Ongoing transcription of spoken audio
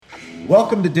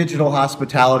Welcome to Digital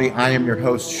Hospitality. I am your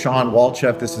host, Sean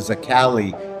Walchef. This is a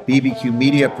Cali BBQ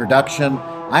Media production.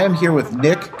 I am here with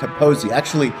Nick Capozzi.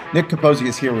 Actually, Nick Capozzi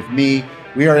is here with me.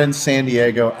 We are in San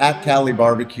Diego at Cali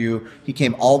Barbecue. He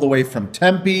came all the way from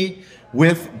Tempe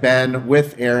with Ben,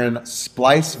 with Aaron,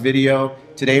 SpliceVideo.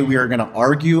 Today we are going to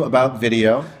argue about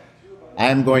video.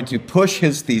 I'm going to push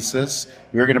his thesis.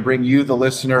 We're going to bring you, the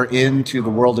listener, into the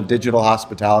world of digital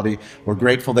hospitality. We're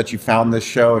grateful that you found this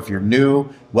show. If you're new,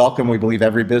 welcome. We believe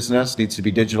every business needs to be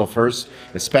digital first,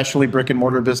 especially brick and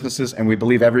mortar businesses. And we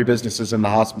believe every business is in the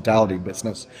hospitality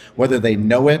business, whether they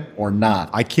know it or not.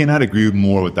 I cannot agree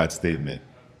more with that statement.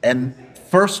 And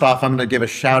first off, I'm going to give a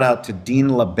shout out to Dean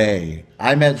LeBay.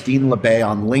 I met Dean LeBay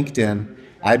on LinkedIn.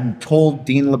 I told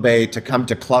Dean LeBay to come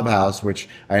to Clubhouse, which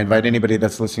I invite anybody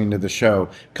that's listening to the show,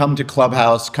 come to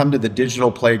Clubhouse, come to the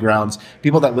digital playgrounds.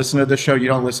 People that listen to the show, you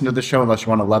don't listen to the show unless you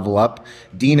want to level up.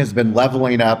 Dean has been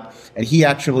leveling up, and he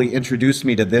actually introduced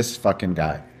me to this fucking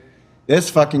guy.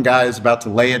 This fucking guy is about to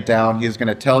lay it down. He is going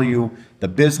to tell you the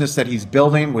business that he's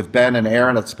building with Ben and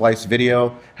Aaron at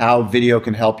SpliceVideo, how video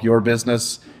can help your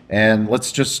business. And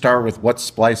let's just start with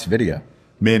what's SpliceVideo.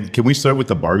 Man, can we start with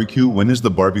the barbecue? When is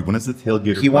the barbecue? When is the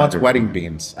tailgater? He wants wedding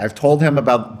beans. I've told him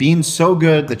about beans so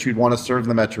good that you'd want to serve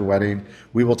them at your wedding.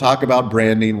 We will talk about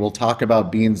branding. We'll talk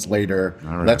about beans later.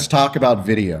 All right. Let's talk about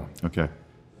video. Okay,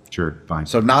 sure, fine.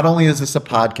 So not only is this a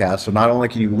podcast, so not only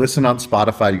can you listen on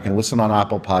Spotify, you can listen on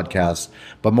Apple Podcasts,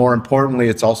 but more importantly,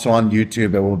 it's also on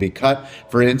YouTube. It will be cut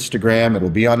for Instagram. It will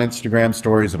be on Instagram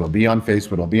stories. It will be on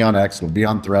Facebook. It will be on X. It will be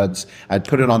on Threads. I'd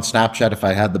put it on Snapchat if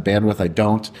I had the bandwidth. I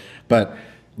don't. But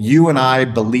you and I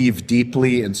believe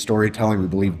deeply in storytelling. We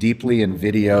believe deeply in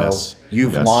video. Yes.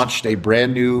 You've Yes. launched a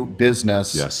brand new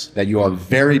business that you are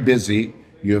very busy.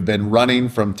 You have been running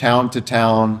from town to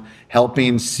town,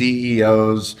 helping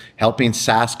CEOs, helping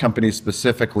SaaS companies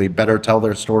specifically better tell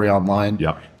their story online.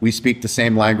 Yep. We speak the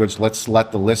same language. Let's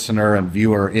let the listener and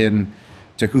viewer in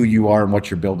to who you are and what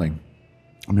you're building.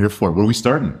 I'm here for it. Where are we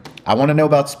starting? I want to know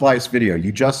about SpliceVideo.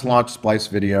 You just launched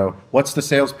SpliceVideo. What's the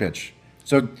sales pitch?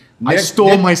 So I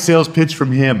stole my sales pitch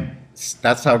from him.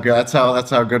 That's how good. That's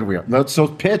how good we are. So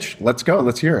pitch. Let's go.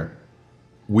 Let's hear it.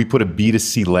 We put a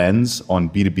B2C lens on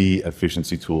B2B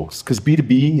efficiency tools because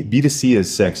B2C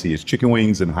is sexy. It's chicken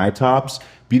wings and high tops.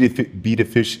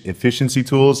 B2B efficiency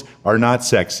tools are not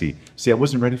sexy. See, I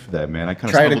wasn't ready for that, man. I kind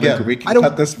of try it again. We can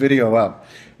cut this video up.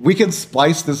 We can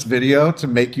splice this video to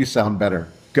make you sound better.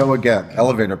 Go again.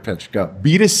 Elevator pitch. Go.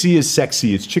 B2C is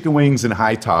sexy. It's chicken wings and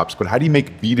high tops. But how do you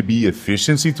make B2B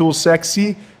efficiency tools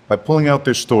sexy? By pulling out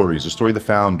their stories, the story of the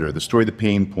founder, the story of the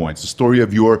pain points, the story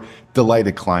of your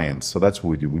delighted clients. So that's what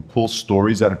we do. We pull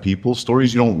stories out of people,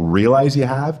 stories you don't realize you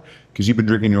have because you've been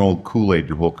drinking your old Kool-Aid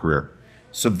your whole career.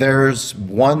 So there's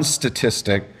one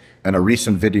statistic in a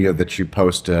recent video that you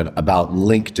posted about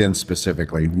LinkedIn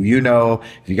specifically. You know,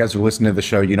 if you guys are listening to the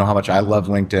show, you know how much I love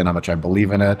LinkedIn, how much I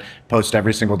believe in it. Post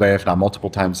every single day, if not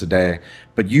multiple times a day.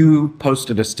 But you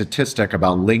posted a statistic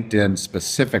about LinkedIn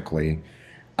specifically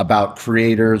about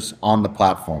creators on the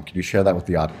platform. Can you share that with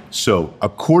the audience? So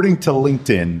according to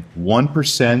LinkedIn,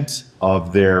 1%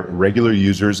 of their regular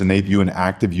users, and they view an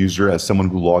active user as someone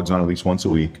who logs on at least once a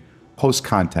week, post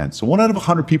content. So 1 out of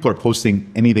 100 people are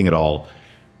posting anything at all,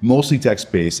 mostly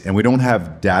text-based, and we don't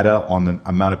have data on the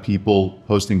amount of people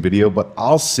posting video, but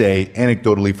I'll say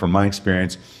anecdotally from my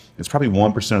experience, it's probably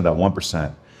 1% of that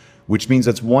 1%, which means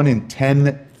that's 1 in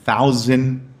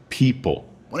 10,000 people.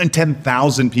 1 in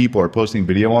 10,000 people are posting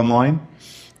video online,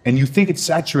 and you think it's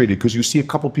saturated because you see a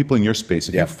couple people in your space.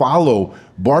 If you follow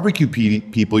barbecue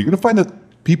people, you're going to find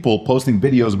that people posting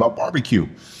videos about barbecue.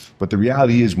 But the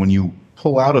reality is when you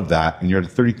pull out of that and you're at a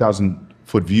 30,000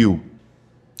 foot view,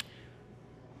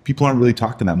 people aren't really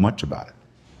talking that much about it,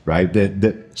 right?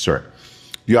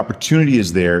 The opportunity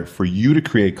is there for you to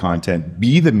create content,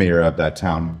 be the mayor of that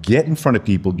town, get in front of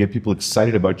people, get people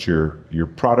excited about your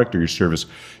product or your service.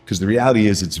 Because the reality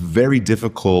is it's very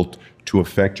difficult to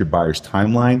affect your buyer's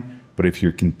timeline. But if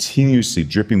you're continuously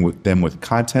dripping with them with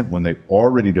content, when they're all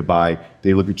ready to buy,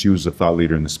 they look at you as a thought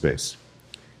leader in the space.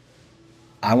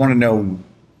 I want to know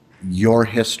your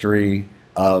history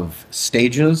of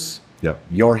stages,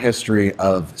 your history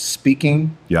of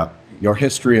speaking, your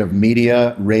history of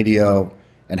media, radio,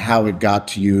 and how it got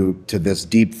to you to this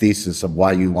deep thesis of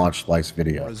why you launched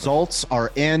SpliceVideo. Results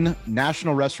are in.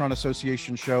 National Restaurant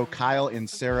Association show. Kyle and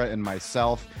Sarah and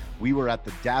myself, we were at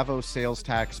the Davos sales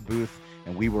tax booth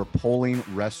and we were polling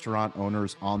restaurant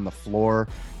owners on the floor.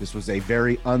 This was a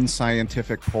very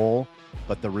unscientific poll,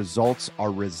 but the results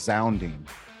are resounding.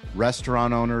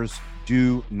 Restaurant owners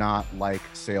do not like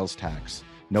sales tax.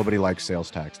 Nobody likes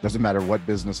sales tax. Doesn't matter what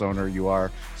business owner you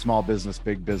are, small business,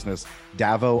 big business.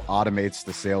 Davo automates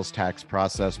the sales tax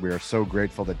process. We are so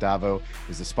grateful that Davo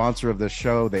is the sponsor of this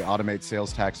show. They automate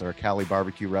sales tax at our Cali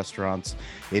barbecue restaurants.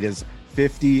 It is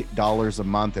 $50 a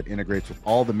month. It integrates with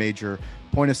all the major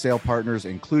point of sale partners,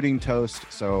 including Toast.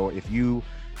 So if you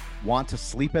want to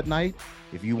sleep at night,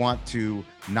 if you want to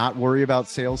not worry about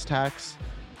sales tax,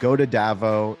 go to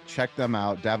Davo, check them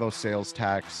out, Davo Sales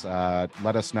Tax.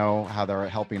 Let us know how they're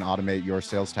helping automate your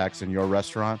sales tax in your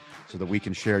restaurant so that we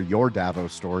can share your Davo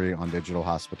story on digital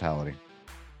hospitality.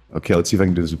 Okay, let's see if I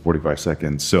can do this in 45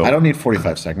 seconds. So I don't need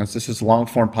 45 seconds. This is a long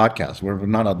form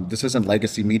podcast. This isn't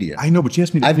legacy media. I know, but you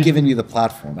asked me to I've given you the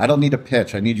platform. I don't need a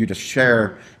pitch. I need you to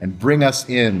share and bring us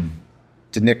in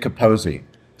to Nick Capozzi.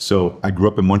 So I grew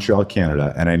up in Montreal,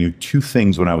 Canada, and I knew two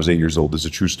things when I was 8 years old. This is a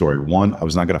true story. One, I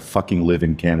was not going to fucking live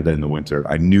in Canada in the winter.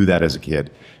 I knew that as a kid.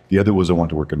 The other was I wanted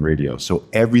to work in radio. So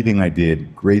everything I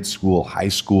did, grade school, high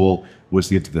school, was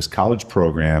to get to this college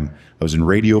program. I was in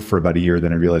radio for about a year.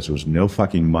 Then I realized there was no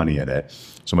fucking money in it.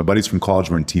 So my buddies from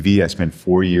college were in TV. I spent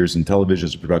 4 years in television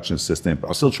as a production assistant, but I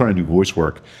was still trying to do voice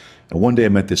work. And one day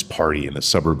I'm at this party in the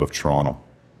suburb of Toronto.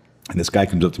 And this guy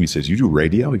comes up to me and says, "You do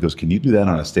radio?" He goes, "Can you do that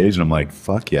on a stage?" And I'm like,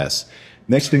 "Fuck yes."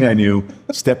 Next thing I knew,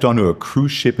 stepped onto a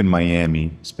cruise ship in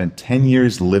Miami, spent 10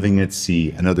 years living at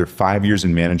sea, another 5 years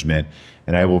in management,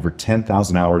 and I have over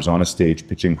 10,000 hours on a stage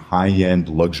pitching high-end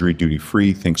luxury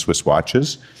duty-free, think Swiss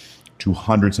watches, to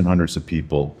hundreds and hundreds of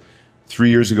people. 3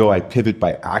 years ago, I pivoted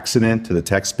by accident to the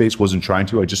tech space, wasn't trying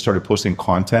to. I just started posting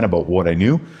content about what I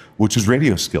knew, which was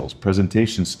radio skills,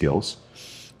 presentation skills,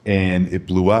 and it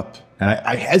blew up. And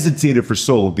I hesitated for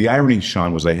the irony,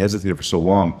 Sean, was I hesitated for so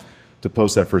long to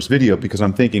post that first video because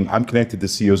I'm thinking I'm connected to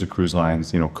CEOs of cruise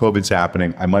lines. You know, COVID's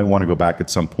happening. I might want to go back at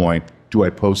some point. Do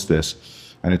I post this?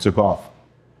 And it took off.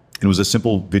 It was a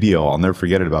simple video. I'll never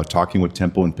forget it, about talking with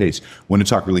tempo and pace. When to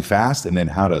talk really fast and then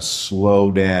how to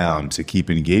slow down to keep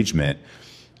engagement.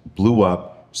 Blew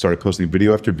up, started posting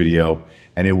video after video.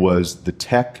 And it was the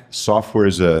tech software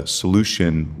as a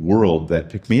solution world that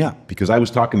picked me up because I was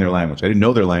talking their language. I didn't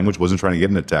know their language, wasn't trying to get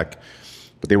into tech,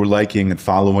 but they were liking and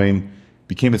following.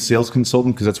 Became a sales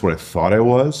consultant because that's what I thought I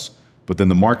was. But then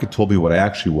the market told me what I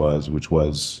actually was, which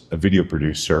was a video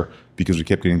producer, because we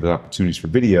kept getting the opportunities for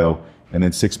video. And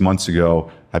then 6 months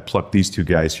ago, I plucked these two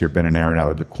guys here, Ben and Aaron,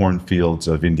 out of the cornfields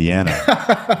of Indiana.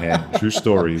 And true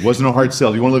story. It wasn't a hard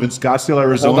sell. You want to live in Scottsdale,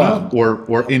 Arizona,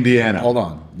 or Indiana? Hold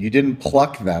on. You didn't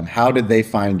pluck them. How did they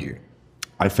find you?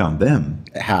 I found them.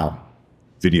 How?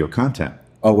 Video content.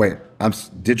 Oh, wait. I'm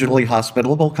digitally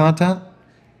hospitable content?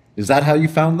 Is that how you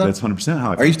found them? That's 100% how I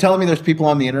found them. Are you telling me there's people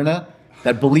on the internet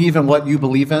that believe in what you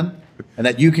believe in? And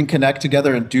that you can connect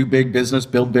together and do big business,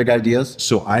 build big ideas?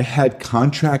 So I had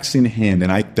contracts in hand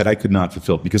that I could not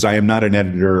fulfill because I am not an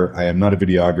editor. I am not a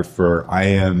videographer. I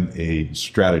am a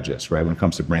strategist, right? When it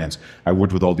comes to brands, I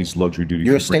worked with all these luxury duty.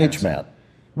 You're a stage man.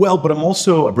 Well, but I'm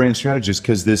also a brand strategist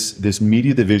because this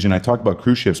media division, I talk about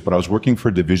cruise ships, but I was working for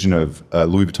a division of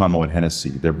Louis Vuitton, Moet Hennessy,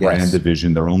 their brand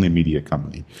division, their only media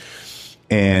company.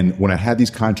 And when I had these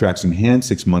contracts in hand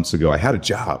 6 months ago, I had a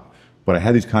job. But I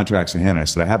had these contracts in hand. And I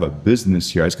said, I have a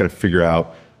business here. I just got to figure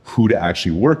out who to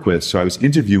actually work with. So I was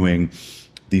interviewing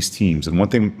these teams. And one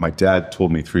thing my dad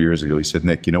told me 3 years ago, he said,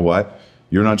 "Nick, you know what?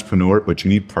 You're an entrepreneur, but you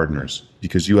need partners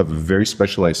because you have a very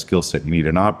specialized skill set. You need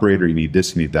an operator. You need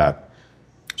this, you need that."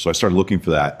 So I started looking for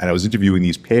that. And I was interviewing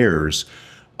these pairs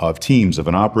of teams of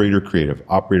an operator,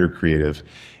 creative.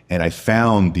 And I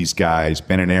found these guys,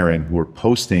 Ben and Aaron, who were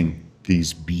posting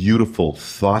these beautiful,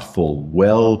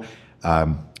 thoughtful,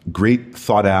 great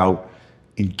thought out,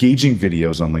 engaging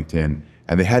videos on LinkedIn,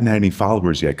 and they hadn't had any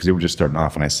followers yet because they were just starting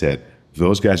off. And I said,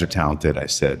 "Those guys are talented." I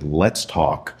said, "Let's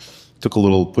talk." Took a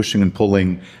little pushing and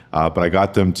pulling, but I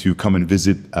got them to come and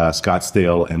visit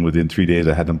Scottsdale, and within 3 days,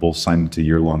 I had them both signed into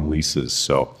year-long leases.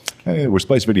 So hey, we're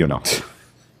SpliceVideo now.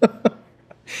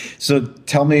 So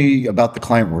tell me about the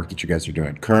client work that you guys are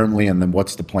doing currently, and then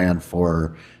what's the plan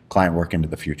for client work into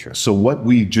the future? So what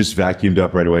we just vacuumed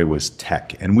up right away was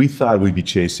tech. And we thought we'd be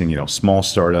chasing, small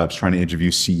startups, trying to interview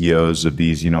CEOs of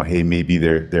these, hey, maybe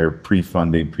they're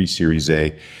pre-funding, pre-Series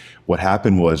A. What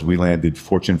happened was we landed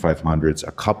Fortune 500s,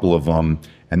 a couple of them,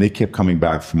 and they kept coming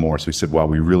back for more. So we said, wow,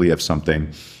 we really have something.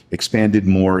 Expanded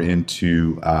more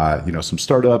into, some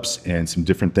startups and some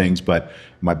different things. But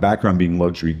my background being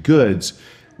luxury goods,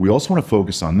 we also want to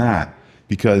focus on that.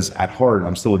 Because at heart,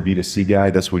 I'm still a B2C guy.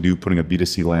 That's what we do, putting a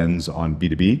B2C lens on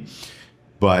B2B.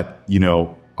 But,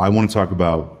 I want to talk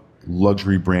about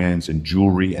luxury brands and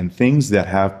jewelry and things that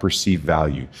have perceived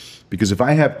value. Because if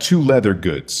I have two leather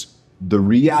goods, the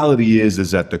reality is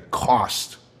that the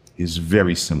cost is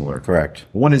very similar. Correct.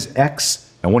 One is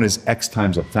X And one is X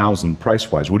times 1,000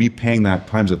 price-wise. What are you paying that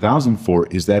times 1,000 for?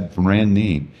 Is that brand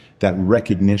name, that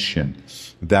recognition,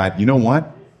 that, you know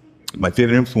what? My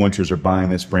favorite influencers are buying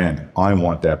this brand. I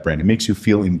want that brand. It makes you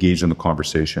feel engaged in the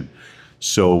conversation.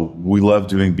 So we love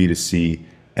doing B2C.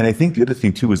 And I think the other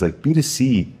thing too is like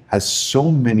B2C has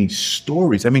so many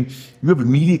stories. I mean, you have a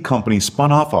media company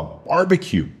spun off a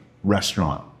barbecue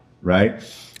restaurant, right?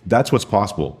 That's what's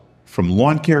possible. From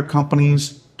lawn care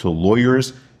companies to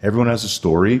lawyers, everyone has a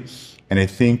story. And I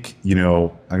think, you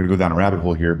know, I'm going to go down a rabbit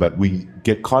hole here, but we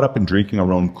get caught up in drinking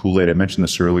our own Kool-Aid. I mentioned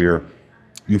this earlier.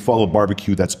 You follow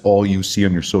barbecue, that's all you see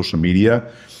on your social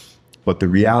media. But the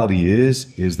reality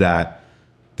is that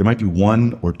there might be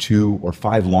 1 or 2 or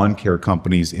 5 lawn care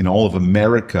companies in all of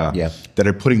America that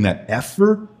are putting that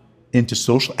effort into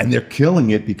social, and they're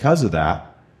killing it because of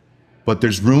that. But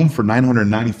there's room for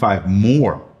 995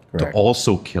 more to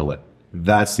also kill it.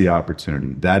 That's the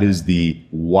opportunity. That is the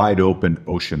wide open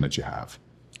ocean that you have.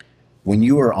 When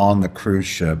you were on the cruise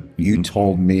ship, you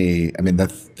told me, I mean, the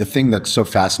thing that's so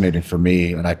fascinating for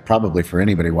me, and probably for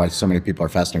anybody, why so many people are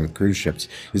fascinated with cruise ships,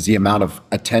 is the amount of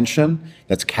attention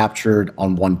that's captured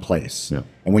on one place. Yeah.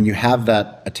 And when you have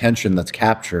that attention that's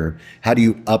captured, how do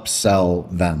you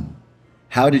upsell them?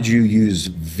 How did you use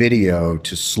video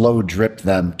to slow drip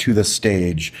them to the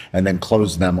stage and then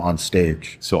close them on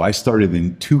stage? So I started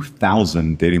in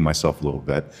 2000, dating myself a little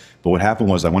bit. But what happened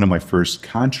was I went on my first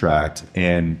contract,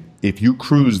 and if you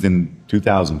cruised in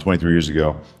 2000, 23 years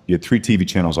ago, you had 3 TV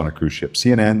channels on a cruise ship: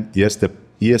 CNN,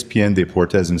 ESPN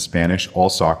Deportes in Spanish, all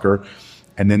soccer,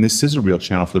 and then this sizzle reel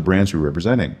channel for the brands we were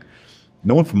representing.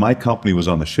 No one from my company was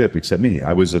on the ship except me.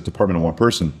 I was a department of one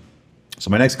person. So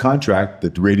my next contract,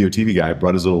 the radio TV guy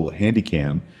brought his little handy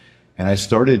cam, and I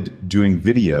started doing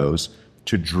videos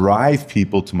to drive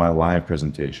people to my live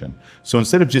presentation. So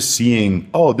instead of just seeing,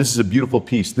 oh, this is a beautiful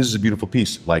piece, this is a beautiful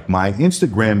piece, like my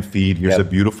Instagram feed, here's a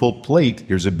beautiful plate,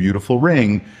 here's a beautiful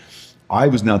ring, I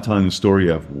was now telling the story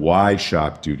of why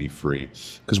shop duty free.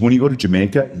 Because when you go to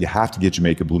Jamaica, you have to get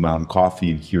Jamaica Blue Mountain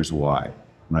coffee, and here's why,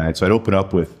 right? So I'd open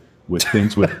up with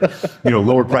things with, you know,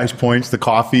 lower price points, the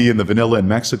coffee and the vanilla in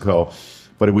Mexico,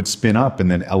 but it would spin up and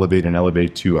then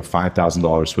elevate to a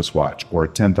 $5,000 Swiss watch or a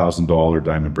 $10,000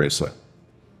 diamond bracelet.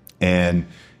 And,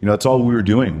 you know, that's all we were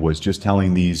doing, was just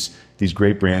telling these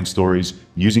great brand stories,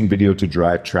 using video to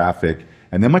drive traffic.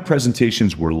 And then my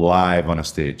presentations were live on a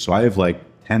stage. So I have like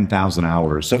 10,000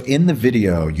 hours. So in the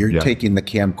video, you're taking the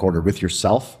camcorder with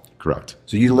yourself? Correct.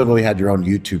 So you literally had your own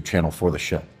YouTube channel for the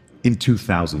ship? In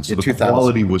 2000. So the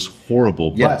quality was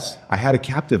horrible, but I had a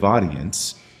captive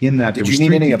audience in that. Did you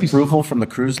need any approval from the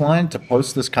cruise line to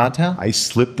post this content? I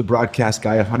slipped the broadcast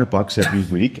guy $100 every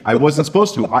week. I wasn't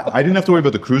supposed to. I didn't have to worry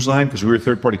about the cruise line because we were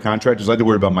third-party contractors. I had to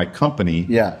worry about my company,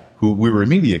 who we were a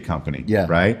media company,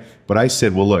 right? But I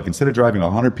said, well, look, instead of driving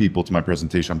 100 people to my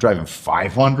presentation, I'm driving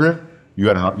 500. You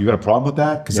got a problem with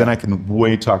that? Because then I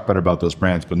can talk better about those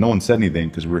brands. But no one said anything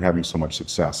because we were having so much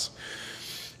success.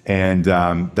 And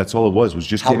that's all it was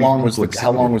just how long was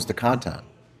the content?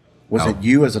 Was it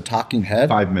you as a talking head?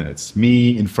 5 minutes.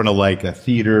 Me in front of like a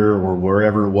theater or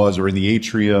wherever it was, or in the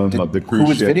atrium of the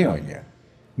cruise ship. Who was videoing you?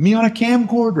 Me on a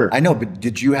camcorder. I know, but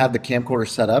did you have the camcorder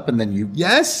set up and then you?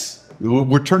 Yes.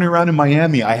 We're turning around in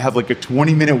Miami. I have like a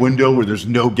 20-minute window where there's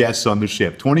no guests on the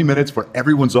ship. 20 minutes where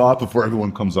everyone's off before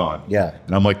everyone comes on. Yeah.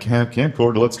 And I'm like,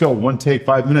 camcorder, let's go. One take,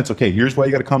 5 minutes. Okay, here's why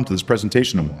you got to come to this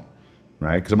presentation tomorrow.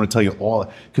 Right? Because I'm going to tell you all,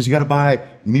 because you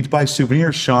need to buy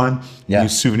souvenirs, Sean. You need a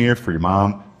souvenir for your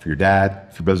mom, for your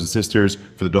dad, for your brothers and sisters,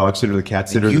 for the dog sitter, the cat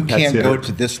sitter, you can't go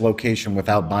to this location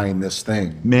without buying this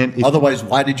thing. Man, otherwise,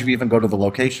 why did you even go to the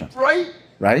location? Right?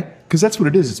 Because that's what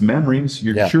it is. It's memories.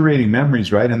 You're curating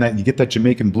memories, right? And that you get that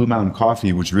Jamaican Blue Mountain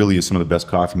coffee, which really is some of the best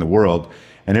coffee in the world.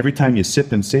 And every time you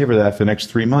sip and savor that for the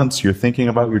next 3 months, you're thinking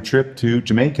about your trip to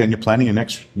Jamaica and you're planning your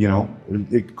next,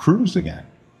 cruise again.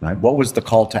 Right? What was the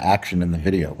call to action in the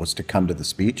video? Was to come to the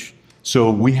speech? So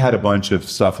we had a bunch of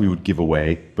stuff we would give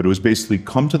away, but it was basically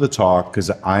come to the talk because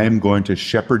I am going to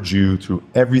shepherd you through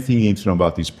everything you need to know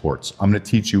about these ports. I'm going to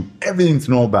teach you everything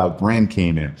to know about Grand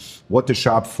Cayman, what to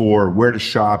shop for, where to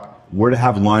shop, where to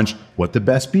have lunch, what the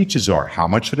best beaches are, how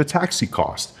much should a taxi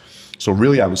cost. So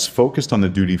really I was focused on the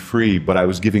duty free, but I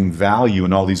was giving value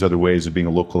in all these other ways of being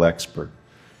a local expert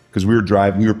because we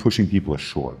were pushing people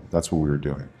ashore. That's what we were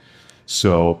doing.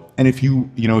 So, and if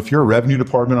if you're a revenue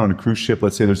department on a cruise ship,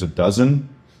 let's say there's a dozen,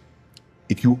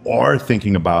 if you are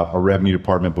thinking about a revenue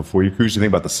department before you cruise, you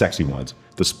think about the sexy ones,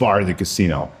 the spa, the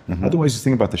casino. Otherwise, you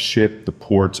think about the ship, the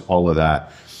ports, all of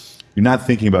that. You're not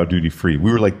thinking about duty free.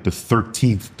 We were like the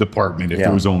 13th department if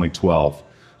there was only 12.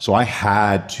 So I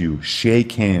had to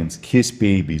shake hands, kiss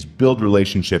babies, build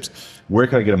relationships. Where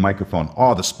can I get a microphone?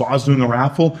 Oh, the spa's doing a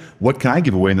raffle. What can I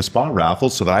give away in the spa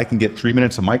raffle so that I can get 3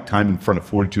 minutes of mic time in front of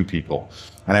 42 people?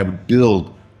 And I would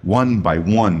build one by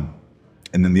one.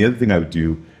 And then the other thing I would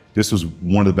do, this was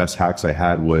one of the best hacks I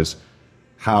had, was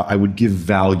how I would give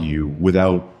value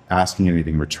without asking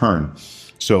anything in return.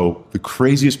 So the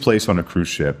craziest place on a cruise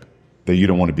ship that you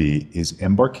don't want to be is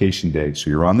embarkation day. So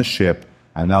you're on the ship,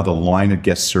 and now the line of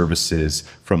guest services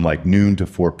from like noon to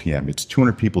 4 p.m. It's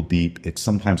 200 people deep. It's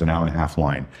sometimes an hour and a half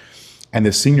line. And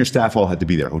the senior staff all had to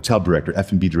be there, hotel director,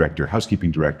 F&B director,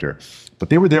 housekeeping director. But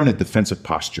they were there in a defensive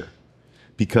posture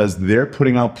because they're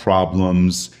putting out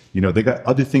problems. You know, they got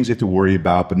other things they have to worry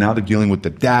about, but now they're dealing with the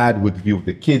dad, with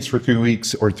the kids for 3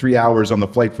 weeks or 3 hours on the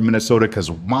flight from Minnesota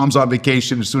because mom's on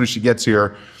vacation as soon as she gets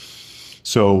here.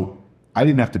 So I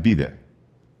didn't have to be there.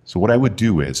 So what I would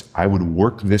do is I would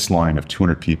work this line of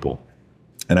 200 people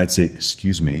and I'd say,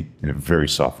 excuse me, in a very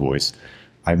soft voice,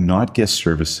 I'm not guest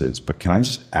services, but can I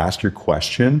just ask your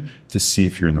question to see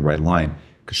if you're in the right line?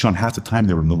 Because Sean, half the time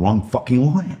they were in the wrong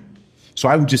fucking line. So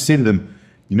I would just say to them,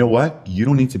 you know what? You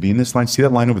don't need to be in this line. See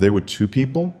that line over there with 2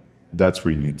 people? That's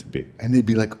where you need to be. And they'd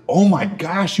be like, oh my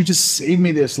gosh, you just saved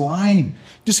me this line.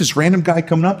 Just this random guy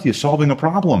coming up to you solving a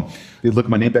problem. They'd look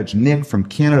at my name badge, Nick from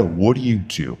Canada, what do you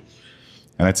do?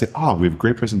 And I'd say, oh, we have a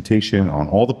great presentation on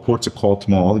all the ports of call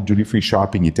tomorrow, all the duty-free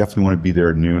shopping. You definitely want to be there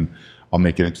at noon. I'll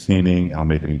make it entertaining. I'll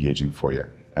make it engaging for you.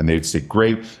 And they'd say,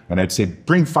 great. And I'd say,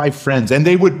 bring 5 friends. And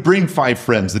they would bring 5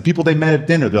 friends. The people they met at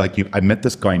dinner, they're like, I met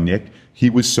this guy, Nick. He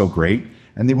was so great.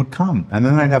 And they would come. And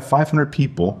then I'd have 500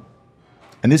 people.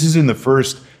 And this is in the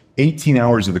first 18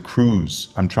 hours of the cruise.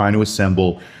 I'm trying to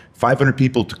assemble 500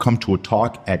 people to come to a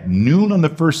talk at noon on the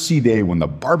first sea day when the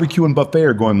barbecue and buffet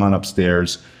are going on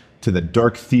upstairs, to the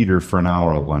dark theater for an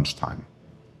hour at lunchtime.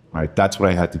 All right, that's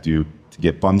what I had to do to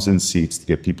get bums in seats, to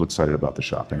get people excited about the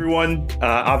shopping. Everyone,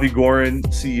 Avi Gorin,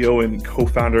 CEO and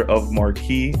co-founder of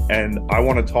Marquee, and I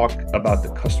want to talk about the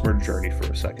customer journey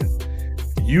for a second.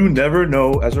 You never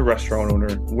know as a restaurant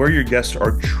owner where your guests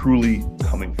are truly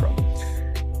coming from.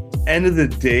 End of the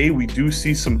day, we do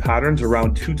see some patterns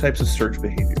around 2 types of search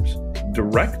behaviors: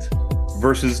 direct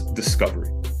versus discovery.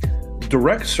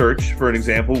 Direct search, for an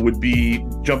example, would be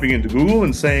jumping into Google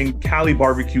and saying Cali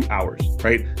barbecue hours,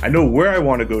 right? I know where I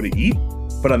want to go to eat,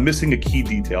 but I'm missing a key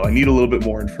detail. I need a little bit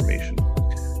more information.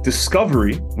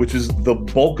 Discovery, which is the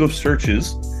bulk of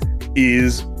searches,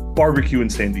 is barbecue in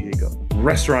San Diego,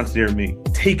 restaurants near me,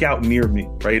 takeout near me,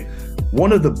 right?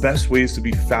 One of the best ways to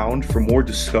be found for more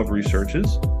discovery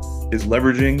searches is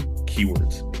leveraging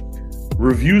keywords.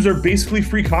 Reviews are basically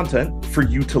free content for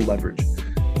you to leverage.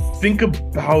 Think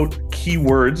about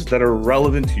keywords that are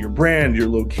relevant to your brand, your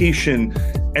location,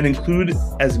 and include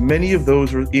as many of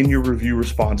those in your review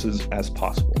responses as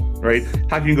possible, right?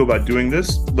 How can you go about doing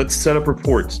this? Let's set up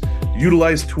reports,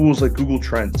 utilize tools like Google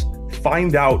Trends,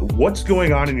 find out what's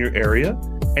going on in your area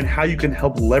and how you can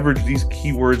help leverage these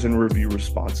keywords and review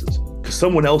responses, because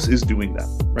someone else is doing that,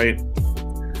 right?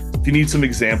 If you need some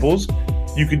examples,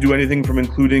 you could do anything from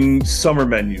including summer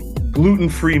menu,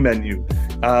 gluten-free menu,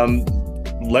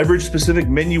 leverage specific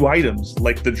menu items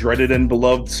like the dreaded and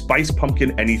beloved spice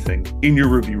pumpkin anything in your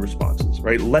review responses,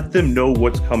 right? Let them know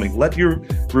what's coming. Let your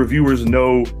reviewers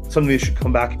know something they should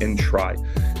come back and try.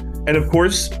 And of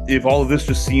course, if all of this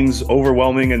just seems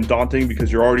overwhelming and daunting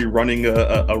because you're already running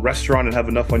a restaurant and have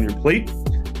enough on your plate,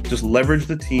 just leverage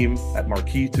the team at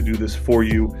Marquee to do this for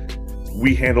you.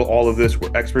 We handle all of this.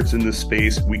 We're experts in this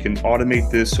space. We can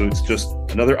automate this so it's just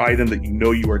another item that you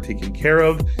know you are taking care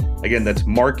of. Again, that's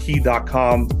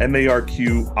marquee.com, marquii.com.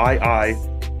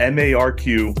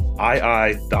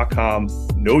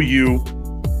 Know you.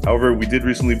 However, we did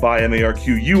recently buy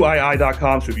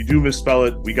marquii.com, so if you do misspell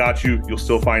it, we got you. You'll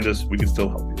still find us. We can still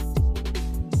help you.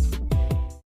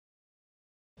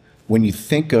 When you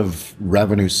think of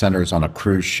revenue centers on a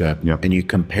cruise ship, Yep. and you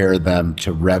compare them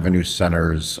to revenue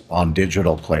centers on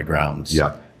digital playgrounds,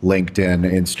 Yeah. LinkedIn,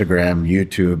 Instagram,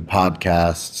 YouTube,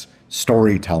 podcasts,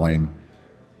 storytelling,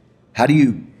 how do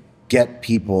you get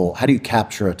people, how do you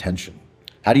capture attention?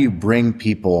 How do you bring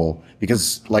people,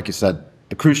 because like you said,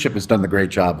 the cruise ship has done the great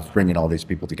job of bringing all these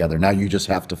people together. Now you just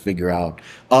have to figure out,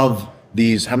 of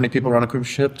these, how many people are on a cruise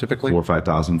ship typically? 4,000 or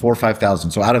 5,000. 4,000 or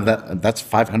 5,000. So out of that, that's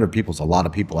 500 people. It's a lot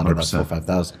of people out of that 4,000 or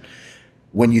 5,000.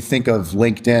 When you think of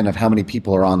LinkedIn, of how many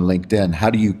people are on LinkedIn, how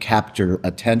do you capture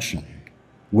attention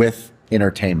with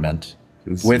entertainment,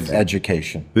 with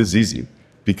education? This is easy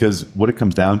because what it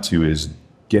comes down to is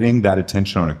getting that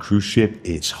attention on a cruise ship.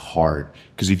 It's hard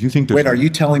because if you think Wait, are you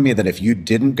telling me that if you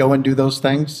didn't go and do those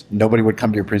things, nobody would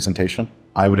come to your presentation?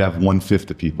 I would have 1/5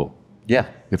 the people. Yeah.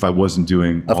 if I wasn't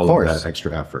doing Of all course. of that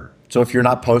extra effort. So if you're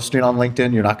not posting on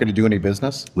LinkedIn, you're not going to do any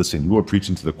business? Listen, you are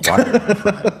preaching to the choir, my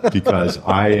friend, because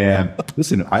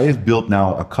I have built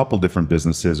now a couple different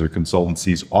businesses or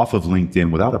consultancies off of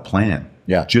LinkedIn without a plan.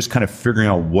 Yeah. Just kind of figuring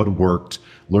out what worked,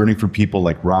 learning from people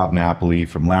like Rob Napoli,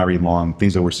 from Larry Long,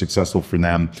 things that were successful for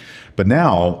them. But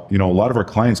now, a lot of our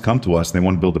clients come to us and they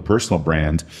want to build a personal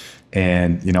brand.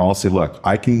 And, I'll say, look,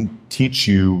 I can teach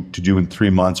you to do in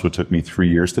 3 months what took me 3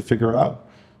 years to figure out.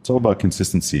 It's all about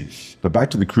consistency. But back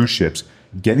to the cruise ships,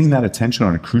 getting that attention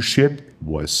on a cruise ship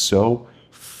was so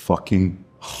fucking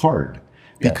hard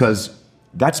because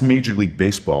that's Major League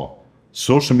Baseball.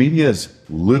 Social media is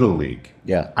Little League.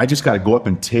 Yeah. I just got to go up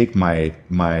and take my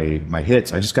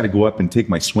hits. I just got to go up and take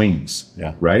my swings.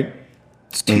 Yeah. Right?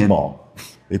 It's T-ball.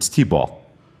 It's T-ball.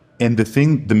 And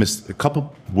a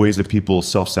couple ways that people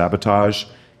self-sabotage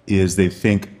is they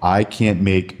think I can't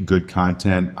make good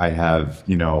content. I have,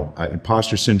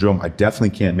 imposter syndrome. I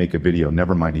definitely can't make a video,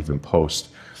 never mind even post.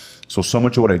 So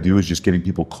much of what I do is just getting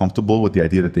people comfortable with the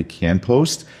idea that they can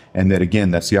post. And that,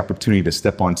 again, that's the opportunity to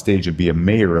step on stage and be a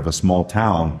mayor of a small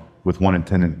town with 1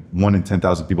 in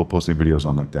 10,000 people posting videos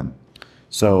on LinkedIn.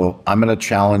 So I'm going to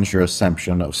challenge your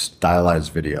assumption of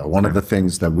stylized video. One of the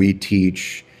things that we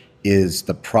teach is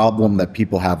the problem that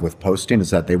people have with posting is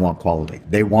that they want quality.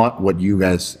 They want what you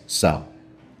guys sell.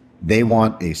 They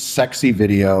want a sexy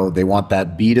video. They want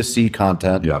that B2C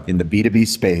content in the B2B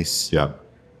space. Yeah.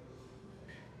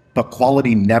 But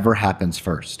quality never happens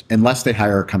first unless they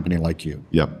hire a company like you.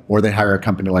 Yep. Or they hire a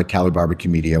company like Cali Barbecue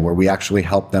Media where we actually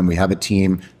help them. We have a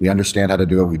team. We understand how to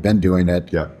do it. We've been doing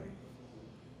it. Yeah.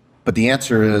 But the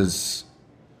answer is,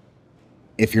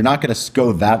 if you're not going to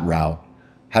go that route,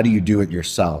 how do you do it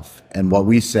yourself? And what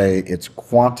we say, it's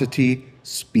quantity,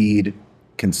 speed,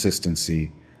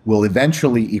 consistency will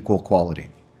eventually equal quality.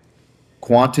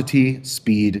 Quantity,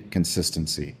 speed,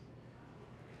 consistency.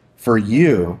 For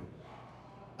you,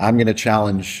 I'm going to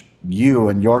challenge you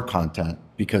and your content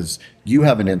because you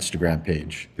have an Instagram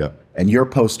page and you're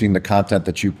posting the content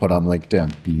that you put on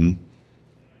LinkedIn.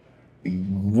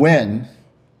 Mm-hmm. When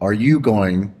are you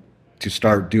going to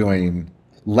start doing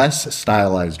less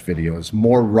stylized videos,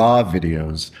 more raw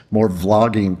videos, more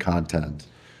vlogging content?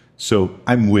 So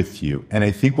I'm with you. And I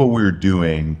think what we're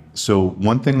doing, so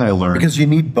one thing I learned— Because you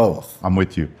need both. I'm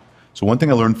with you. So one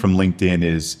thing I learned from LinkedIn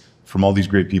is, from all these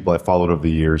great people I followed over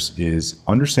the years, is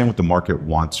understand what the market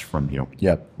wants from you.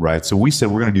 Yep. Right? So we said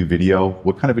we're going to do video.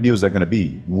 What kind of video is that going to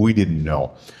be? We didn't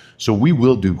know. So we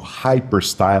will do hyper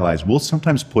stylized. We'll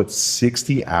sometimes put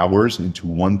 60 hours into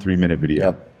 1 3-minute video.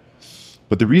 Yep.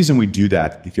 But the reason we do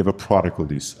that, if you have a product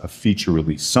release, a feature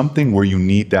release, something where you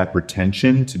need that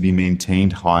retention to be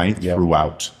maintained high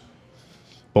throughout.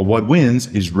 But what wins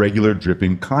is regular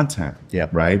dripping content,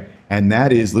 right? And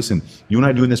that is, listen, you and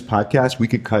I doing this podcast, we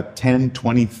could cut 10,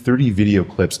 20, 30 video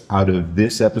clips out of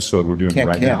this episode we're doing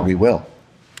right now. We will.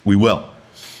 We will.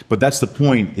 But that's the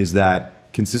point, is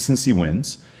that consistency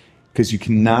wins. Because you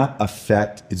cannot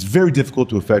affect, it's very difficult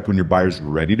to affect when your buyer's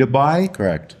ready to buy.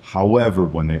 Correct. However,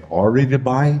 when they are ready to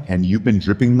buy and you've been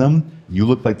dripping them, you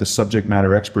look like the subject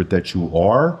matter expert that you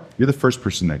are, you're the first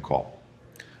person they call.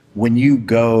 When you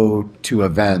go to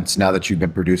events, now that you've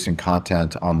been producing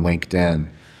content on LinkedIn,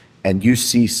 and you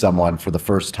see someone for the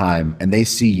first time and they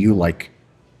see you like,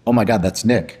 oh my God, that's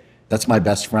Nick. That's my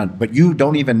best friend. But you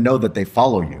don't even know that they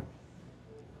follow you.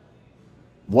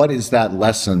 What is that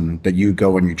lesson that you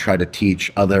go and you try to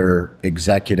teach other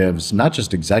executives, not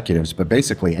just executives, but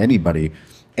basically anybody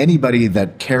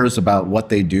that cares about what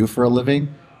they do for a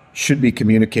living should be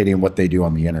communicating what they do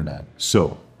on the internet?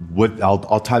 So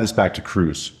I'll tie this back to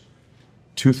cruise.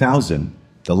 2000,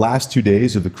 the last 2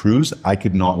 days of the cruise, I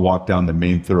could not walk down the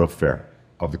main thoroughfare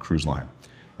of the cruise line.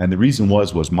 And the reason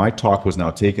was my talk was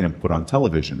now taken and put on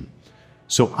television.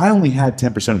 So I only had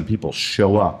 10% of the people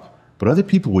show up. But other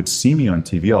people would see me on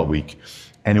TV all week,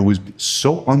 and it was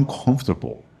so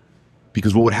uncomfortable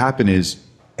because what would happen is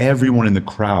everyone in the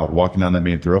crowd walking down that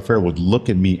main thoroughfare would look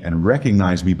at me and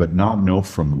recognize me, but not know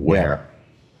from where.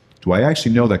 Do I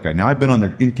actually know that guy? Now I've been on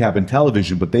their in-cabin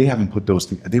television, but they haven't put those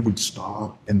things. They would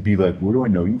stop and be like, where do I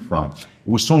know you from? It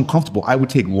was so uncomfortable. I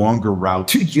would take longer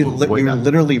routes. Dude, you're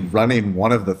literally running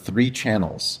one of the 3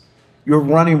 channels. You're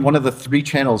running one of the 3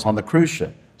 channels on the cruise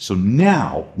ship. So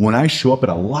now, when I show up at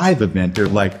a live event, they're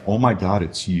like, oh my God,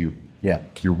 it's you. Yeah.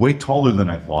 You're way taller than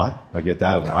I thought. I get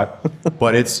that a lot.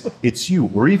 But it's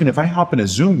you. Or even if I hop in a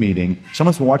Zoom meeting,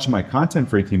 someone's been watching my content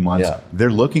for 18 months,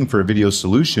 they're looking for a video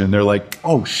solution, and they're like,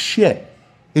 oh shit,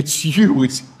 it's you.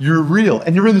 You're real.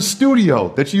 And you're in the studio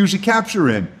that you usually capture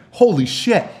in. Holy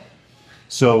shit.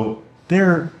 So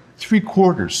they're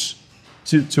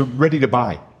 3/4 to ready to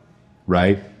buy.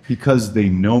 right? Because they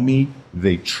know me,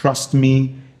 they trust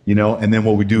me, you know, and then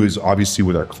what we do is obviously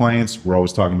with our clients, we're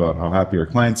always talking about how happy our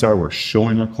clients are. We're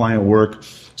showing our client work.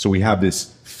 So we have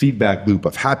this feedback loop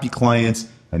of happy clients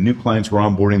and new clients we're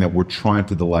onboarding that we're trying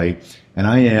to delight. And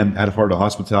I am at heart a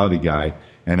hospitality guy.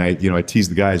 And I tease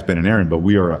the guys, Ben and Aaron, but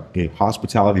we are a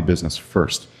hospitality business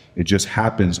first. It just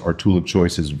happens our tool of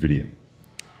choice is video.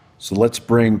 So let's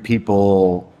bring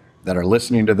people that are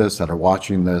listening to this, that are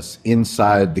watching this,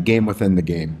 inside the game within the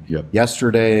game. Yep.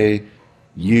 Yesterday,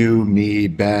 you, me,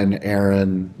 Ben,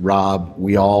 Aaron, Rob,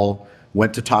 we all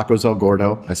went to Tacos El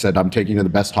Gordo. I said, I'm taking you to the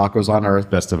best tacos on earth.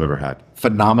 Best I've ever had.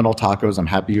 Phenomenal tacos. I'm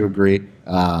happy you agree.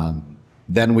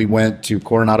 Then we went to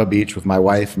Coronado Beach with my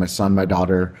wife, my son, my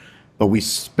daughter. But we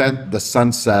spent the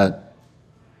sunset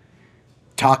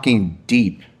talking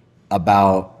deep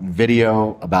about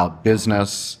video, about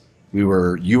business. You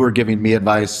were giving me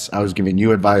advice. I was giving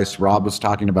you advice. Rob was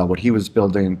talking about what he was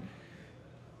building.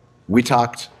 We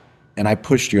talked, and I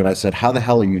pushed you, and I said, how the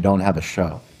hell are you don't have a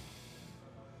show?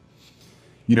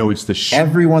 You know, it's the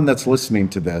Everyone that's listening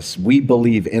to this, we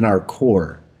believe in our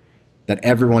core that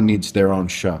everyone needs their own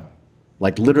show.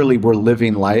 Like literally we're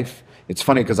living life. It's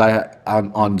funny because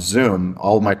I'm on Zoom,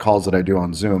 all my calls that I do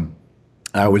on Zoom,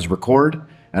 I always record,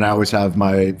 and I always have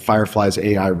my Firefly's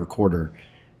AI recorder.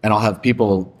 And I'll have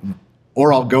people,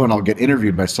 or I'll go and I'll get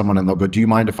interviewed by someone and they'll go, do you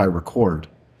mind if I record?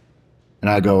 And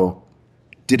I go,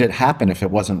 did it happen if it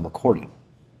wasn't recording?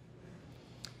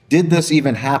 Did this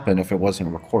even happen if it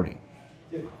wasn't recording?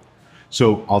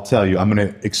 So I'll tell you, I'm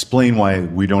going to explain why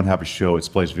we don't have a show at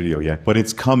SpliceVideo yet, but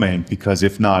it's coming because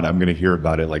if not, I'm going to hear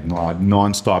about it like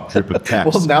nonstop drip of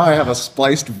text. Well, now I have a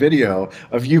spliced video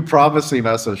of you promising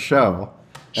us a show.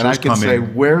 And I can say,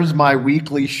 where's my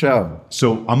weekly show?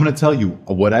 So I'm going to tell you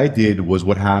what I did was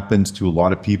what happens to a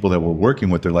lot of people that we're working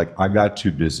with. They're like, I got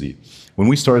too busy. When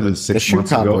we started this 6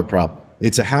 months ago, problem.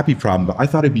 It's a happy problem, but I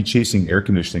thought I'd be chasing air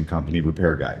conditioning company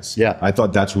repair guys. Yeah. I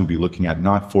thought that's what we'd be looking at,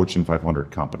 not Fortune 500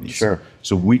 companies. Sure.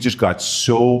 So we just got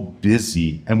so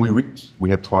busy, and we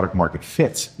had product market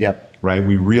fit. Yep. Right?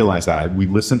 We realized that. We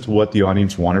listened to what the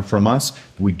audience wanted from us.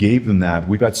 We gave them that.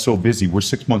 We got so busy. We're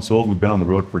 6 months old. We've been on the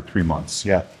road for 3 months.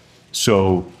 Yeah.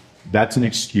 So that's an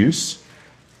excuse.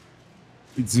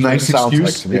 It's a nice Sounds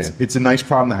excuse. like to me. It's a nice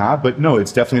problem to have, but no,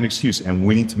 it's definitely an excuse. And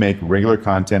we need to make regular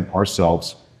content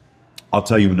ourselves. I'll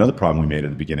tell you another problem we made at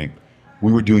the beginning.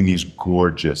 We were doing these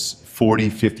gorgeous 40,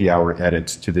 50-hour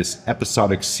edits to this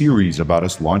episodic series about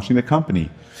us launching the company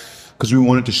because we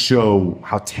wanted to show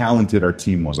how talented our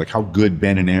team was, like how good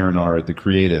Ben and Aaron are at the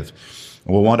creative.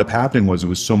 And what wound up happening was it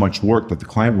was so much work that the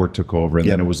client work took over, and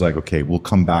then it was like, okay, we'll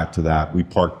come back to that. We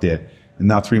parked it. And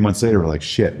now 3 months later, we're like,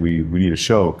 shit, we need a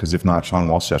show because if not, Sean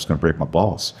Walchef's going to break my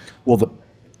balls. Well,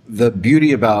 the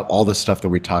beauty about all the stuff that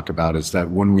we talk about is that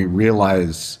when we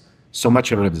realize so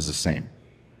much of it is the same.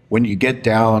 When you get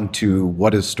down to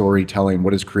what is storytelling,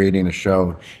 what is creating a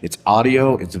show, it's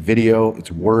audio, it's video, it's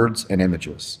words and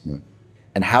images. Yeah.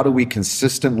 And how do we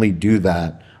consistently do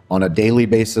that on a daily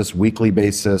basis, weekly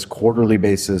basis, quarterly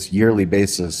basis, yearly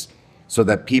basis, so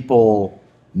that people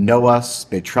know us,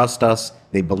 they trust us,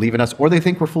 they believe in us, or they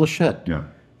think we're full of shit. Yeah.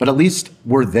 But at least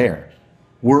we're there.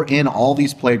 We're in all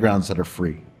these playgrounds that are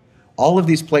free. All of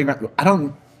these playgrounds, I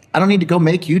don't need to go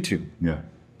make YouTube. Yeah.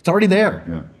 It's already there.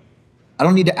 Yeah. I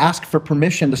don't need to ask for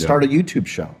permission to start a YouTube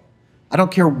show. I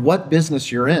don't care what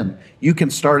business you're in. You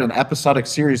can start an episodic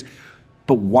series,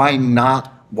 but why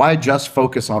not? Why just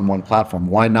focus on one platform?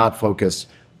 Why not focus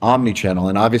omni-channel?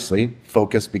 And obviously,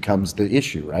 focus becomes the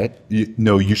issue, right?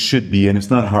 No, you should be, and it's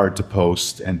not hard to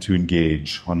post and to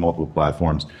engage on multiple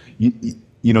platforms.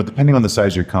 You know, depending on the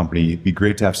size of your company, it'd be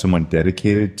great to have someone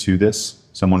dedicated to this,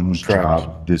 someone whose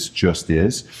job this just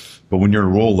is. But when you're in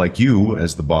a role like you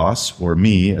as the boss or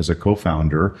me as a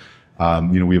co-founder,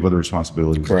 you know, we have other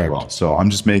responsibilities as well. So I'm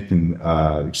just making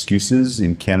excuses.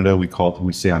 In Canada,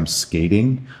 we say I'm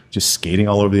skating, just skating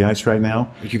all over the ice right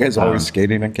now. Are you guys always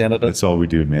skating in Canada? That's all we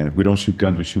do, man. If we don't shoot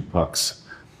guns, we shoot pucks.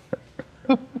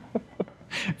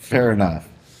 Fair enough.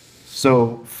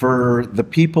 So for the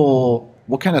people,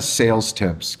 what kind of sales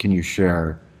tips can you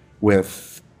share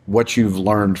with what you've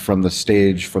learned from the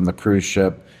stage, from the cruise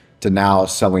ship, to now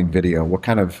selling video? What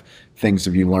kind of things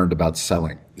have you learned about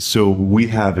selling? So we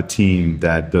have a team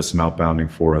that does some outbounding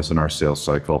for us in our sales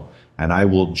cycle, and I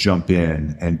will jump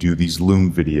in and do these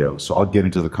Loom videos. So I'll get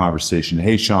into the conversation.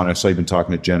 Hey, Sean, I saw you've been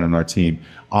talking to Jen on our team.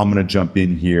 I'm going to jump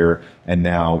in here and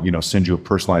now, you know, send you a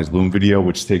personalized Loom video,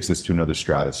 which takes us to another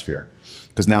stratosphere.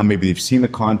 Because now maybe they've seen the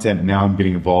content. Now I'm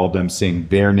getting involved. I'm saying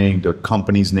their name, their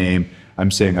company's name.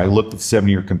 I'm saying I looked at 7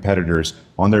 of your competitors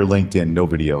on their LinkedIn, no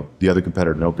video. The other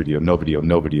competitor, no video, no video,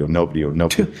 no video, no video, no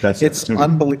video. It's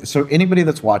unbelievable. So anybody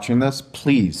that's watching this,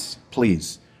 please,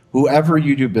 whoever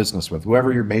you do business with,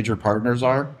 whoever your major partners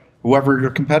are, whoever your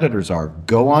competitors are,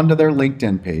 go onto their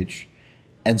LinkedIn page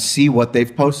and see what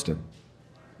they've posted.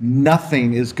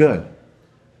 Nothing is good.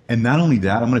 And not only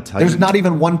that, I'm going to tell you. There's not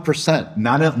even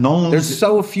 1%. There's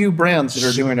so few brands that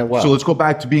are doing it well. So let's go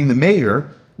back to being the mayor.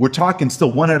 We're talking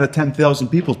still 1 out of 10,000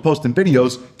 people posting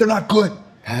videos. They're not good.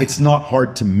 It's not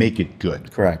hard to make it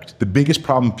good. Correct. The biggest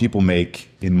problem people make,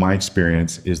 in my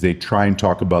experience, is they try and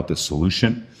talk about the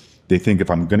solution. They think if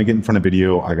I'm going to get in front of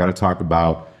video, I got to talk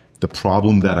about the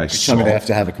problem that I Tell me solve. they have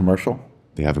to have a commercial?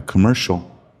 They have a commercial.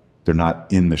 They're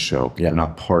not in the show. Yeah. They're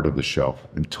not part of the show.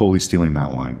 I'm totally stealing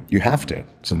that line. You have to.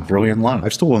 It's a brilliant line.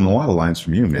 I've stolen a lot of lines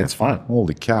from you, man. It's fine.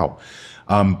 Holy cow.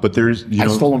 But there's, I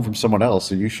stole them from someone else,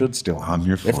 so you should steal them. I'm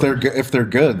here for if they're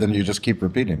good, then you just keep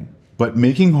repeating. But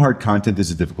making hard content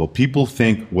is difficult. People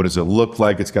think, what does it look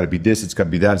like? It's got to be this, it's got to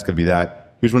be that, it's got to be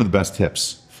that. Here's one of the best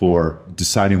tips for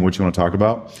deciding what you want to talk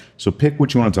about. So pick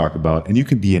what you want to talk about, and you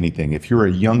can be anything. If you're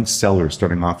a young seller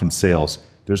starting off in sales,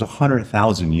 there's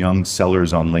 100,000 young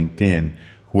sellers on LinkedIn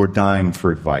who are dying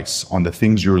for advice on the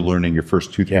things you're learning your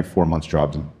first 2, 3, 4 months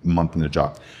month in the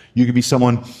job. You could be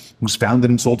someone who's founded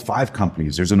and sold 5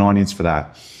 companies. There's an audience for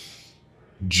that.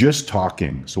 Just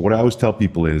talking. So what I always tell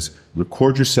people is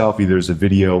record yourself either as a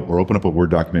video or open up a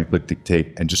Word document, click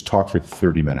dictate, and just talk for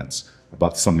 30 minutes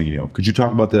about something you know. Could you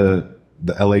talk about the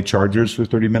LA Chargers for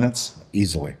 30 minutes?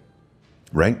 Easily.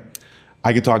 Right?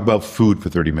 I could talk about food for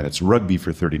 30 minutes, rugby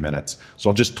for 30 minutes. So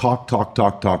I'll just talk.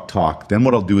 Then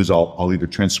what I'll do is I'll either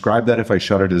transcribe that if I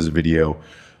shot it as a video,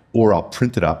 or I'll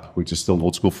print it up, which is still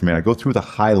old school for me. I go through the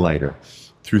highlighter.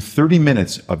 Through 30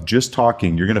 minutes of just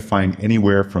talking, you're going to find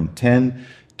anywhere from 20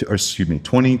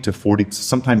 to 40,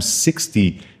 sometimes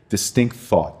 60 distinct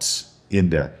thoughts in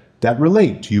there that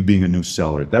relate to you being a new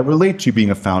seller, that relate to you being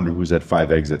a founder who's had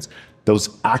 5 exits.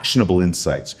 Those actionable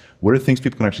insights. What are things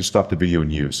people can actually stop the video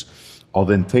and use? I'll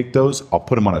then take those, I'll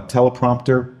put them on a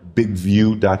teleprompter,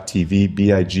 bigview.tv,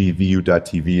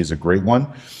 bigvu.tv is a great one.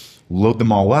 Load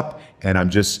them all up, and I'm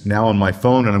just now on my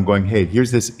phone and I'm going, hey,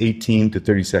 here's this 18 to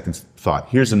 30 seconds thought.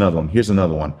 Here's another one, here's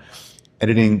another one.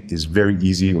 Editing is very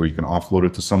easy, or you can offload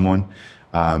it to someone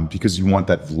because you want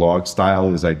that vlog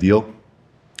style is ideal.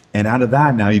 And out of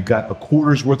that, now you've got a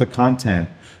quarter's worth of content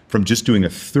from just doing a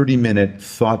 30-minute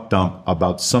thought dump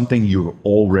about something you're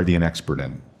already an expert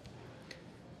in.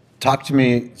 Talk to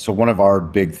me. So one of our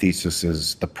big theses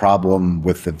is the problem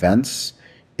with events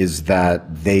is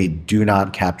that they do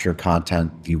not capture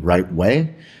content the right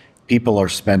way. People are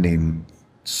spending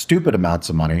stupid amounts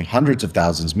of money, hundreds of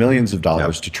thousands, millions of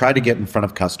dollars to try to get in front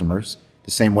of customers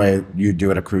the same way you do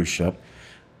at a cruise ship.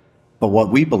 But what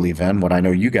we believe in, what I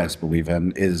know you guys believe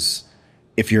in, is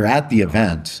if you're at the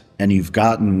event and you've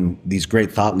gotten these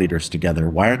great thought leaders together,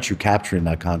 why aren't you capturing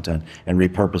that content and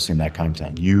repurposing that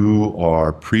content? You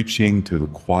are preaching to the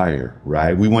choir,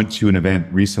 right? We went to an event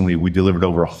recently. We delivered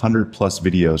over 100 plus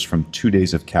videos from 2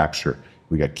 days of capture.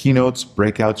 We got keynotes,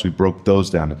 breakouts. We broke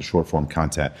those down into short form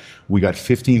content. We got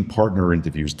 15 partner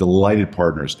interviews, delighted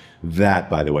partners. That,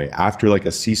 by the way, after like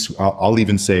a I'll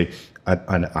even say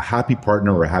a happy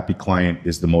partner or a happy client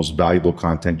is the most valuable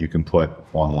content you can put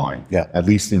online, at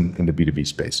least in the B2B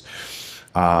space.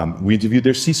 We interviewed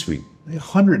their C-suite,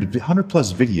 100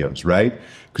 plus videos, right?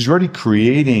 Because you're already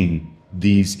creating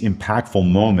these impactful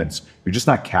moments. You're just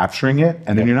not capturing it,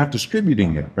 and then you're not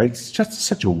distributing it, right? It's just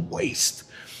such a waste.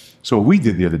 So what we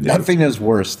did the other day. Nothing is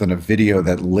worse than a video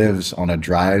that lives on a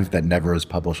drive that never is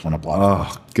published on a blog.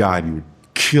 Oh, God, you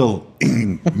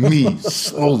killing me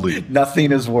slowly.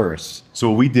 Nothing is worse. So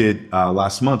what we did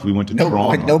last month, we went to Toronto.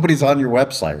 Like nobody's on your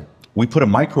website. We put a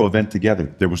micro event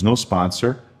together. There was no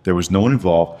sponsor. There was no one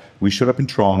involved. We showed up in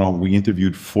Toronto. We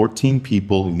interviewed 14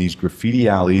 people in these graffiti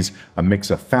alleys, a mix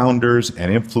of founders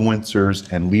and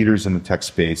influencers and leaders in the tech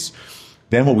space.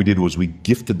 Then what we did was we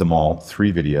gifted them all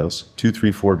 3 videos, 2,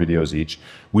 3, 4 videos each.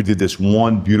 We did this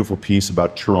one beautiful piece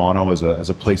about Toronto as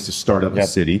a place to start up a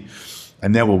city.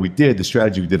 And then what we did, the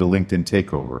strategy, we did a LinkedIn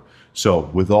takeover. So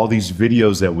with all these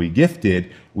videos that we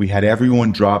gifted, we had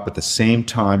everyone drop at the same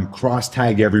time, cross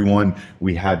tag everyone.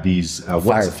 We had these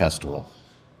Fire Festival.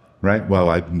 Right? Well,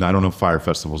 I don't know if Fire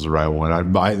Festival is the right one.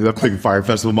 I'm thinking Fire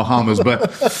Festival Bahamas,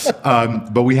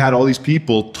 but we had all these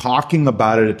people talking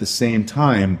about it at the same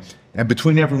time. And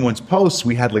between everyone's posts,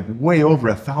 we had like way over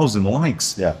 1,000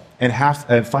 likes and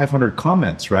 500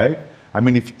 comments, right? I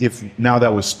mean, if now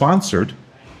that was sponsored,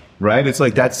 right? It's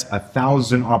like that's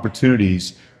 1,000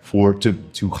 opportunities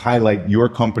to highlight your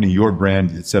company, your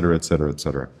brand, et cetera, et cetera, et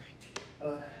cetera.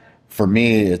 For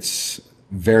me, it's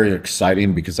very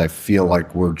exciting because I feel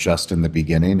like we're just in the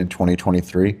beginning in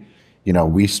 2023. You know,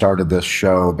 we started this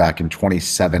show back in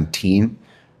 2017.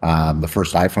 The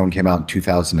first iPhone came out in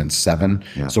 2007.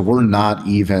 Yeah. So we're not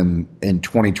even in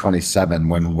 2027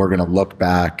 when we're going to look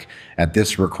back at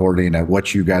this recording, at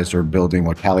what you guys are building,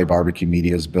 what Cali Barbecue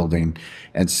Media is building,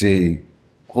 and see,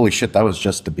 holy shit, that was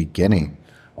just the beginning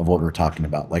of what we're talking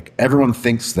about. Like, everyone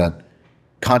thinks that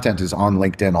content is on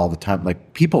LinkedIn all the time.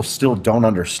 Like, people still don't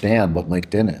understand what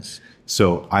LinkedIn is.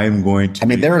 So I am going to. I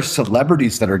mean, there are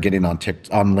celebrities that are getting on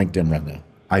LinkedIn right now.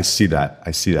 I see that.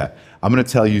 I'm going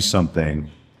to tell you something.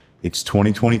 It's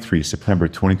 2023, September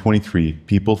 2023.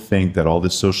 People think that all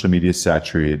this social media is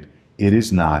saturated. It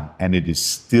is not, and it is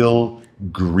still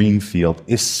greenfield,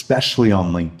 especially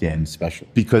on LinkedIn. Especially.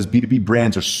 Because B2B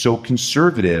brands are so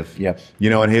conservative. Yep. You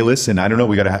know, and hey, listen, I don't know,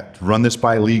 we got to run this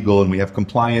by legal, and we have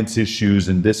compliance issues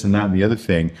and this and that and the other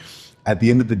thing. At the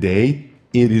end of the day,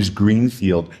 it is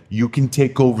greenfield. You can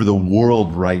take over the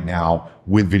world right now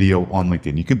with video on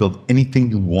LinkedIn. You can build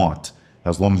anything you want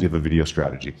as long as you have a video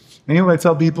strategy. Anyway, I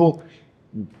tell people,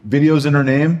 videos in our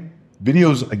name.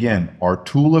 Videos, again, are a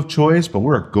tool of choice, but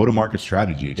we're a go-to-market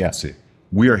strategy agency. Yeah.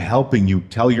 We are helping you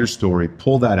tell your story,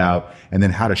 pull that out, and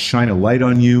then how to shine a light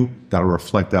on you that'll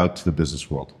reflect out to the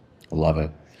business world. I love it.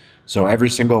 So every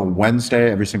single Wednesday,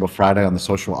 every single Friday on the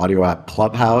social audio app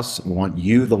Clubhouse, we want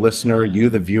you, the listener, you,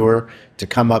 the viewer, to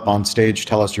come up on stage,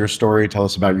 tell us your story, tell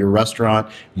us about your restaurant,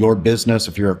 your business.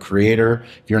 If you're a creator,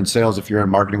 if you're in sales, if you're in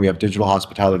marketing, we have digital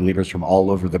hospitality leaders from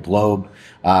all over the globe.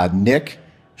 Nick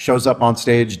shows up on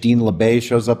stage. Dean LeBay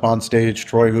shows up on stage.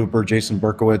 Troy Hooper, Jason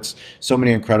Berkowitz, so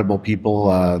many incredible people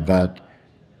that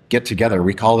get together.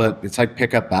 We call it, it's like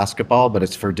pickup basketball, but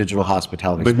it's for digital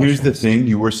hospitality. But here's the thing,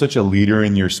 you were such a leader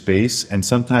in your space, and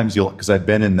sometimes because I've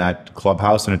been in that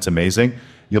clubhouse and it's amazing,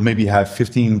 you'll maybe have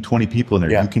 15, 20 people in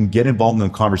there. Yeah. You can get involved in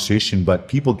the conversation, but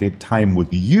people get time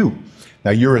with you.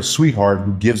 Now, you're a sweetheart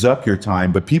who gives up your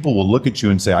time, but people will look at you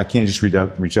and say, I can't just reach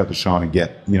out to Sean and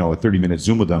get, a 30-minute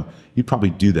Zoom with them. You'd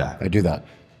probably do that. I do that.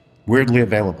 Weirdly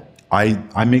available.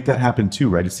 I make that happen too,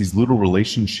 right? It's these little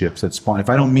relationships that spawn. If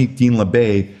I don't meet Dean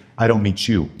LeBay, I don't meet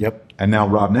you. Yep. And now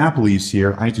Rob Napoli's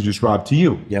here. I introduce Rob to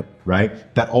you. Yep.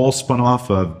 Right? That all spun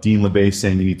off of Dean LeBay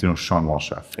saying you need to know Sean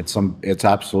Walchef. It's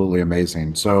absolutely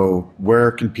amazing. So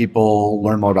where can people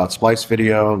learn more about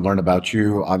SpliceVideo, learn about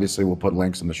you? Obviously, we'll put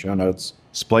links in the show notes.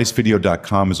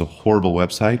 SpliceVideo.com is a horrible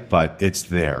website, but it's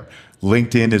there.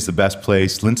 LinkedIn is the best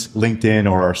place.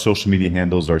 LinkedIn or our social media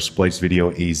handles are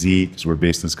SpliceVideo AZ because we're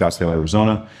based in Scottsdale,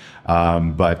 Arizona.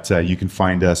 But you can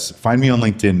find me on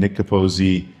LinkedIn, Nick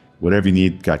Capozzi, whatever you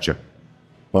need, gotcha.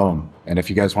 Boom. And if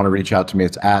you guys want to reach out to me,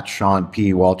 it's at Sean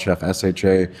P. Walchef,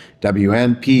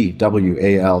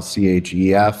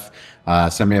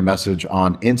 ShawnPWalchef. Send me a message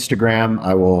on Instagram.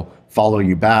 I will follow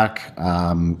you back,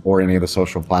 or any of the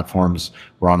social platforms.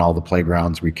 We're on all the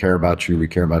playgrounds. We care about you. We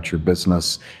care about your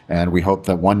business. And we hope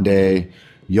that one day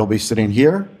you'll be sitting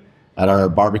here at our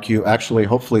barbecue. Actually,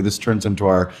 hopefully this turns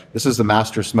into this is the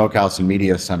Master Smokehouse and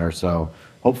Media Center. So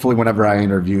hopefully whenever I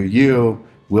interview you,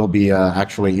 we'll be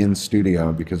actually in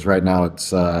studio, because right now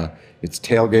it's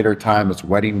tailgater time. It's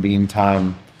wedding bean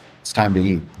time. It's time to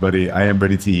eat. Buddy, I am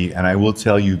ready to eat. And I will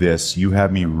tell you this, you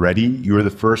have me ready. You are the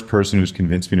first person who's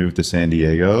convinced me to move to San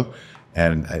Diego.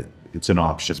 And it's an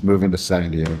option. Just moving to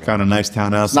San Diego. Found a nice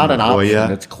townhouse. It's not an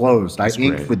option. It's closed. I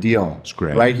inked the deal. It's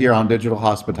great. Right here on Digital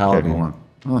Hospitality.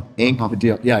 Okay. Inked the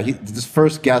deal. Yeah, this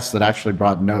first guest that actually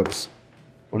brought notes.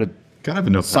 What a Kind of a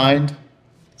note. signed,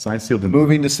 Sealed, and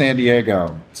moving to San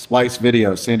Diego.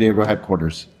 SpliceVideo, San Diego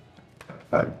headquarters.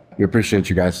 We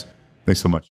appreciate you guys. Thanks so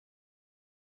much.